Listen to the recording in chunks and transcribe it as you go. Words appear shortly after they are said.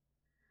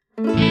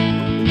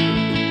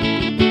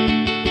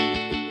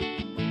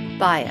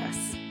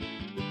Bias.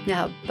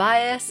 Now,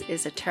 bias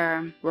is a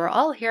term we're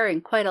all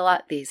hearing quite a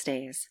lot these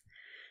days,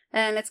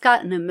 and it's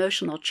got an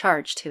emotional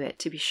charge to it,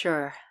 to be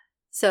sure.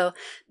 So,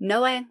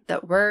 knowing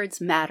that words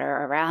matter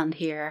around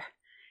here,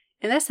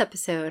 in this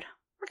episode,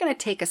 we're going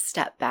to take a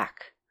step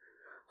back.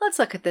 Let's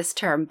look at this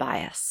term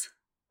bias.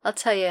 I'll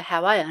tell you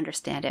how I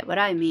understand it, what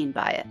I mean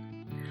by it.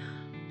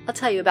 I'll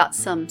tell you about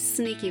some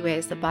sneaky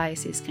ways that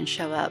biases can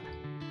show up.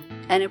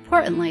 And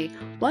importantly,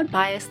 one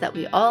bias that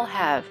we all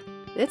have,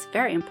 it's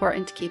very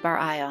important to keep our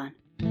eye on.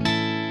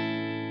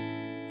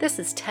 This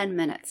is 10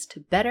 Minutes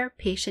to Better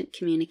Patient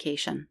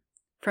Communication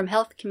from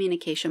Health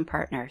Communication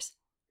Partners.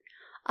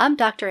 I'm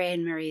Dr.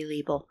 Anne-Marie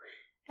Liebel,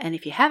 and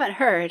if you haven't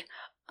heard,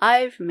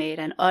 I've made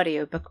an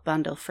audiobook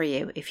bundle for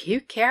you if you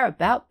care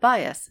about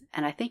bias,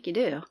 and I think you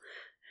do.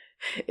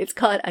 It's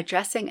called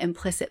Addressing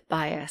Implicit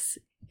Bias.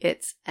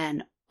 It's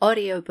an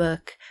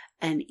audiobook,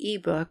 an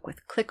ebook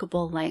with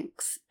clickable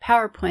links,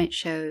 PowerPoint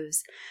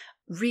shows,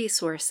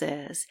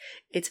 resources.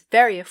 It's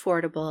very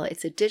affordable.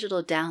 It's a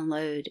digital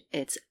download.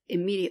 It's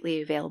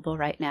immediately available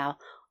right now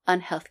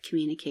on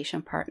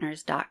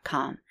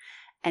healthcommunicationpartners.com.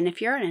 And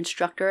if you're an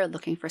instructor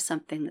looking for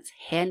something that's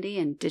handy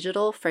and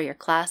digital for your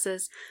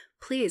classes,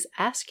 please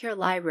ask your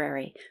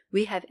library.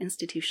 We have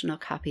institutional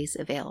copies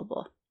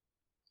available.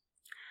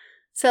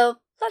 So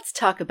let's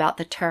talk about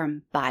the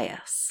term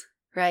bias,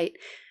 right?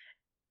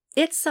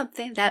 It's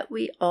something that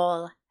we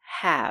all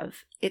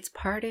have. It's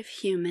part of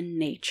human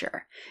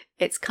nature.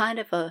 It's kind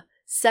of a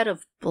set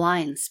of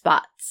blind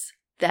spots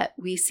that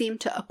we seem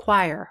to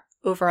acquire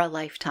over a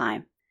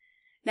lifetime.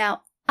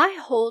 Now, I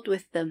hold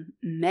with the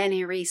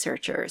many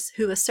researchers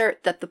who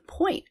assert that the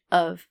point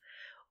of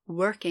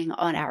working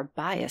on our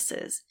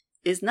biases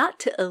is not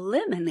to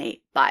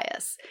eliminate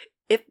bias,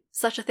 if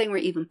such a thing were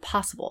even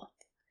possible,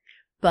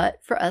 but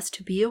for us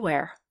to be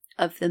aware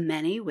of the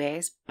many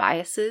ways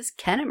biases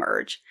can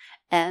emerge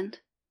and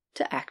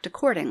to act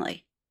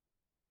accordingly.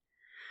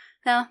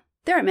 Now,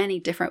 there are many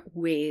different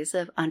ways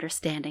of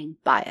understanding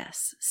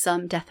bias.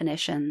 Some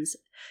definitions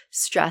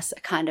stress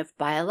a kind of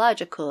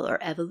biological or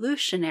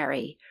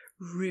evolutionary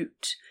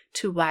root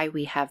to why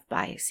we have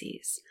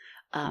biases.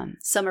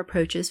 Some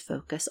approaches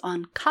focus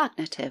on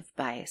cognitive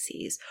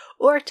biases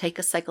or take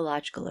a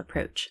psychological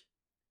approach.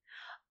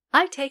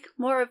 I take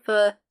more of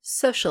a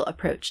social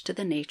approach to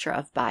the nature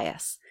of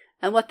bias,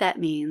 and what that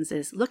means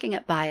is looking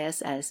at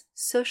bias as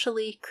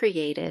socially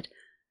created,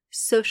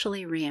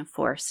 socially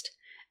reinforced,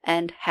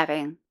 and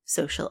having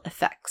social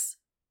effects.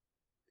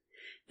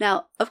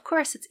 Now, of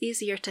course, it's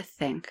easier to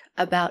think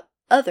about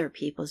other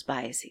people's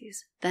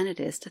biases than it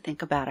is to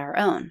think about our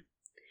own.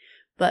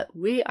 But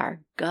we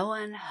are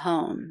going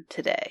home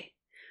today.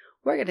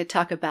 We're going to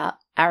talk about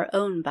our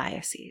own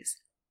biases.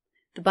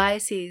 The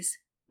biases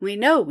we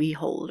know we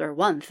hold are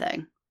one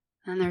thing,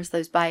 and there's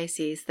those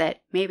biases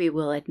that maybe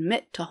we'll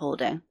admit to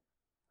holding.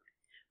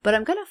 But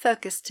I'm going to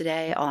focus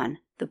today on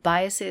the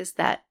biases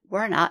that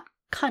we're not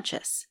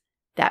conscious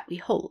that we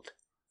hold.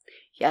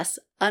 Yes,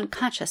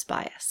 unconscious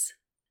bias.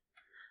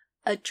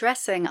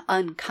 Addressing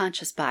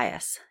unconscious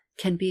bias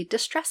can be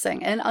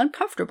distressing and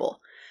uncomfortable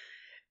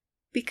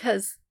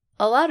because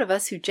a lot of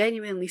us who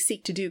genuinely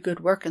seek to do good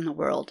work in the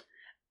world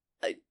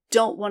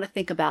don't want to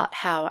think about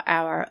how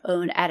our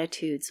own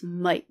attitudes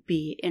might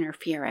be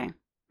interfering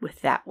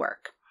with that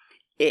work.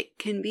 It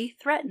can be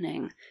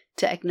threatening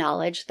to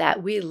acknowledge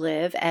that we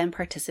live and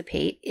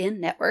participate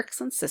in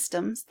networks and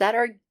systems that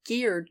are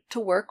geared to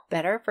work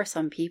better for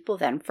some people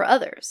than for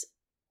others.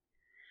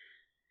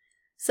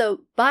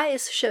 So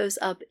bias shows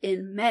up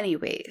in many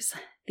ways,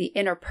 the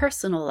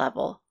interpersonal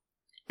level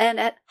and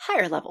at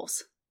higher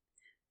levels,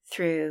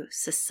 through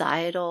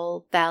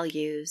societal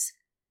values,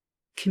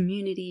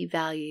 community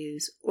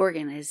values,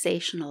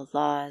 organizational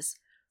laws,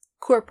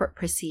 corporate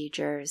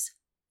procedures,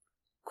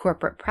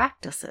 corporate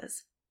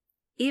practices,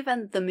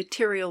 even the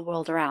material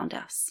world around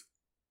us.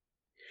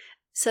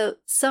 So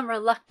some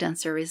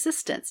reluctance or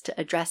resistance to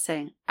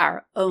addressing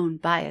our own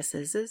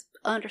biases is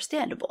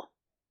understandable.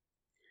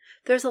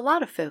 There's a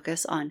lot of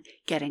focus on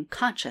getting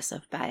conscious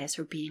of bias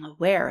or being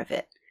aware of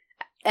it,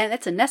 and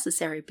it's a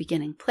necessary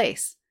beginning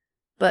place.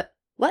 But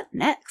what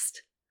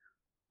next?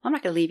 I'm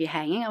not going to leave you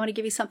hanging. I want to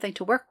give you something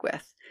to work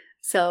with.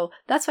 So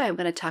that's why I'm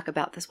going to talk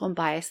about this one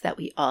bias that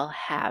we all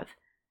have,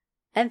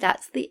 and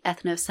that's the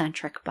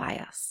ethnocentric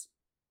bias.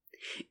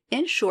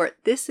 In short,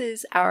 this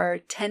is our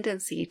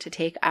tendency to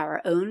take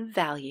our own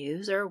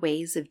values or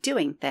ways of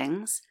doing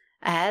things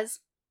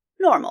as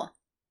normal.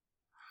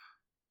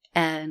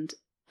 And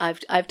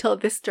I've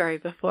told this story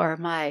before.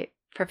 My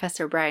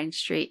Professor Brian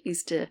Street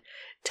used to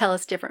tell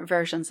us different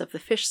versions of the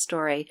fish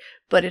story,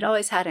 but it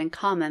always had in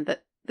common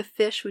that the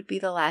fish would be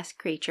the last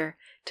creature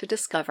to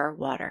discover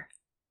water.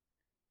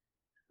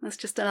 That's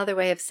just another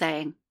way of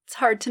saying it's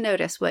hard to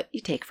notice what you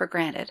take for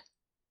granted.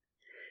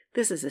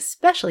 This is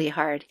especially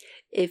hard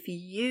if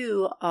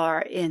you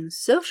are in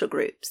social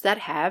groups that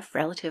have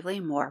relatively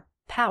more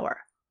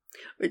power,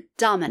 or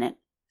dominant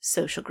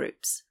social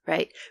groups,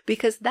 right?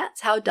 Because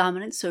that's how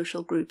dominant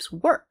social groups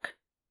work.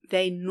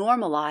 They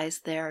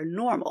normalize their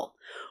normal,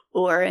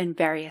 or in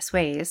various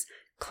ways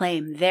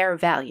claim their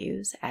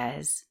values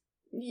as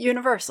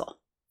universal.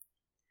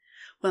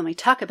 When we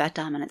talk about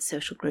dominant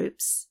social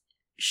groups,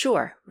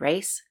 sure,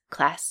 race,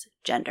 class,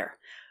 gender,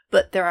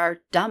 but there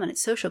are dominant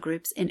social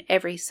groups in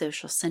every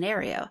social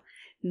scenario.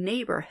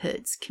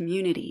 Neighborhoods,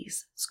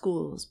 communities,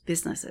 schools,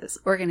 businesses,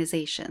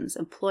 organizations,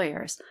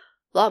 employers,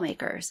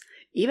 lawmakers,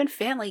 even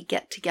family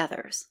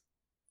get-togethers.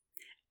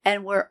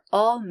 And we're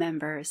all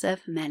members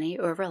of many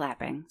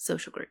overlapping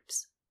social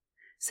groups.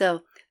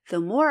 So the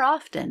more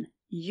often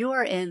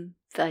you're in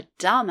the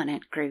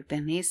dominant group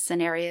in these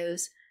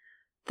scenarios,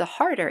 the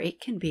harder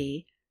it can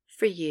be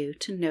for you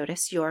to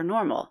notice your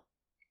normal.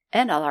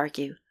 And I'll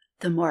argue,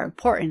 the more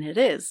important it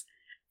is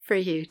for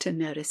you to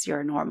notice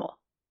your normal.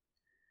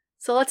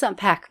 So let's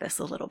unpack this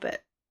a little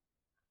bit.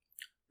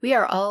 We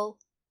are all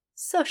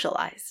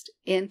socialized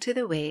into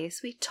the ways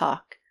we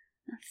talk,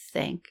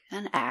 think,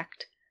 and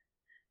act,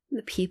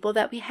 the people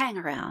that we hang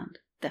around,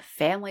 the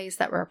families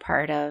that we're a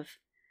part of,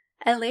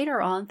 and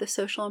later on the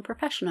social and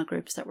professional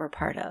groups that we're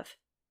part of.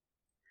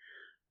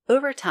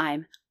 Over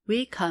time,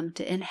 we come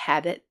to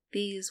inhabit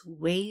these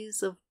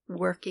ways of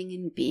working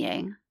and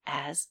being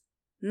as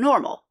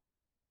normal.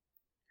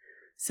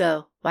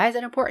 So, why is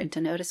it important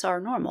to notice our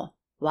normal?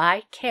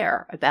 Why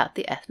care about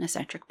the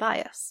ethnocentric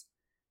bias?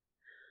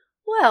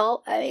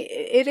 Well,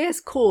 it is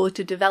cool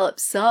to develop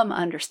some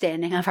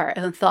understanding of our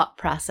own thought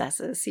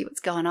processes, see what's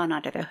going on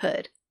under the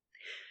hood.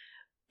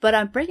 But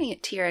I'm bringing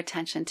it to your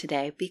attention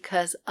today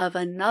because of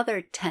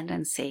another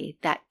tendency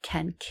that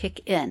can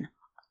kick in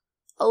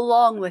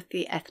along with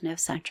the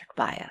ethnocentric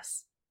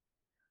bias.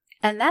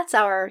 And that's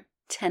our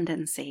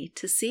tendency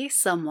to see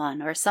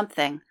someone or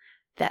something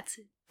that's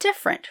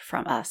different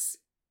from us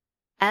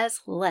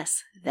as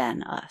less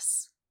than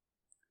us.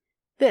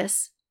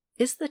 This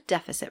is the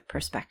deficit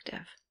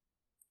perspective.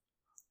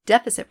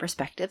 Deficit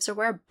perspectives are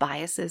where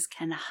biases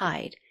can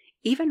hide,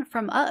 even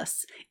from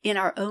us, in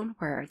our own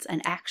words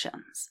and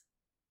actions.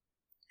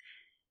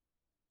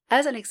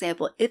 As an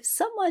example, if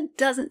someone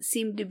doesn't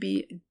seem to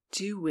be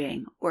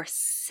doing or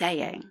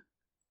saying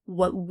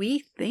what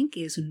we think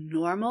is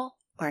normal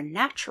or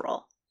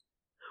natural,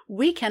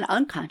 we can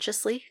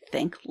unconsciously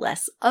think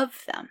less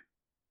of them.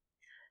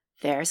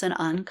 There's an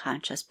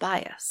unconscious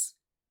bias.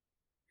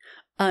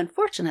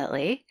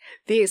 Unfortunately,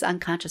 these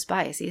unconscious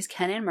biases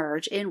can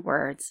emerge in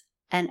words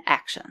and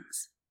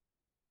actions.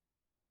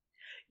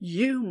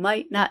 You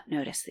might not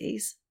notice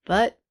these,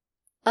 but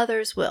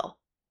others will.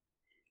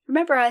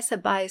 Remember, I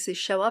said biases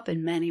show up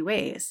in many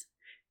ways.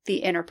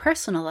 The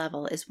interpersonal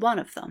level is one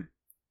of them.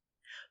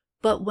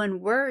 But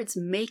when words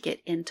make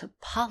it into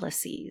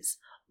policies,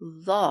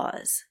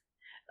 laws,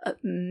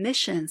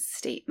 mission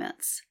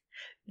statements,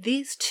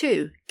 these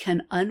too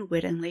can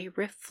unwittingly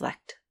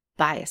reflect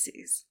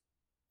biases.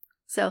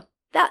 So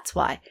that's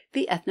why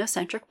the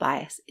ethnocentric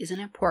bias is an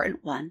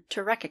important one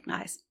to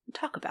recognize and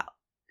talk about.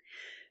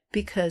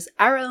 Because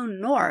our own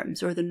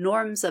norms, or the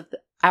norms of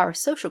our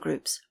social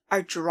groups,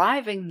 are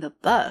driving the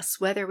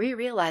bus whether we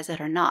realize it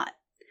or not.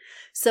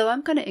 So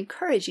I'm going to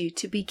encourage you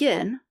to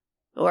begin,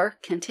 or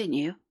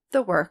continue,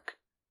 the work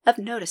of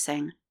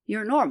noticing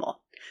your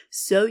normal,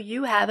 so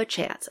you have a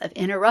chance of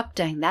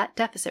interrupting that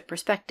deficit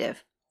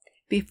perspective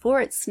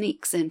before it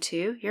sneaks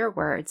into your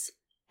words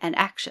and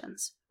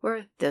actions,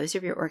 or those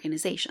of your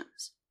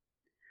organizations.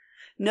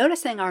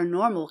 Noticing our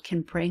normal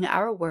can bring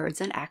our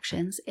words and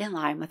actions in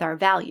line with our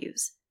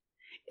values.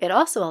 It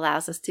also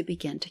allows us to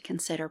begin to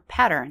consider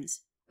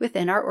patterns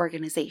within our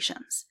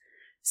organizations,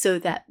 so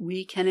that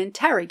we can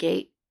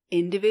interrogate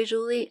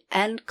individually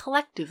and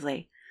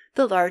collectively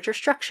the larger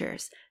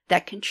structures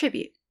that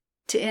contribute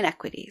to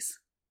inequities.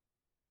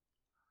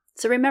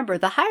 So remember,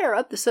 the higher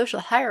up the social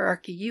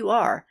hierarchy you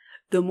are,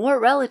 the more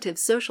relative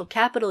social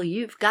capital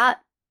you've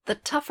got, the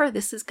tougher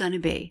this is going to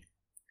be.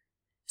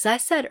 As I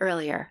said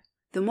earlier,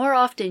 the more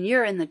often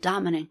you're in the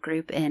dominant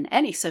group in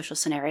any social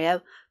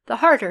scenario, the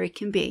harder it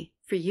can be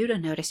for you to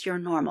notice your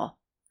normal.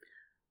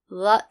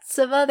 Lots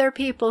of other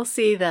people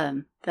see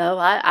them, though,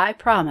 I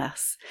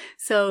promise.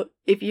 So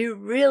if you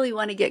really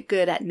want to get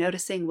good at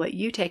noticing what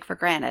you take for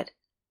granted,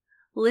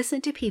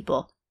 listen to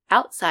people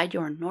outside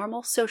your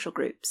normal social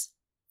groups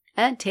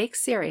and take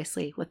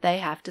seriously what they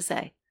have to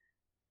say.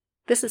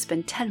 This has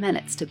been 10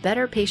 Minutes to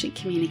Better Patient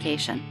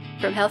Communication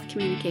from Health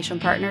Communication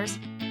Partners,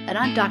 and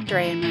I'm Dr.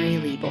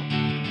 Anne-Marie Liebel.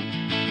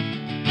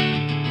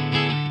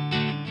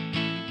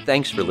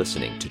 Thanks for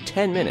listening to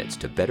 10 Minutes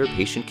to Better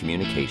Patient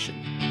Communication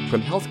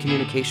from Health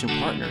Communication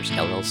Partners,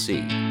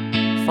 LLC.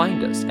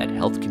 Find us at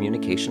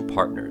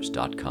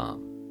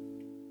healthcommunicationpartners.com.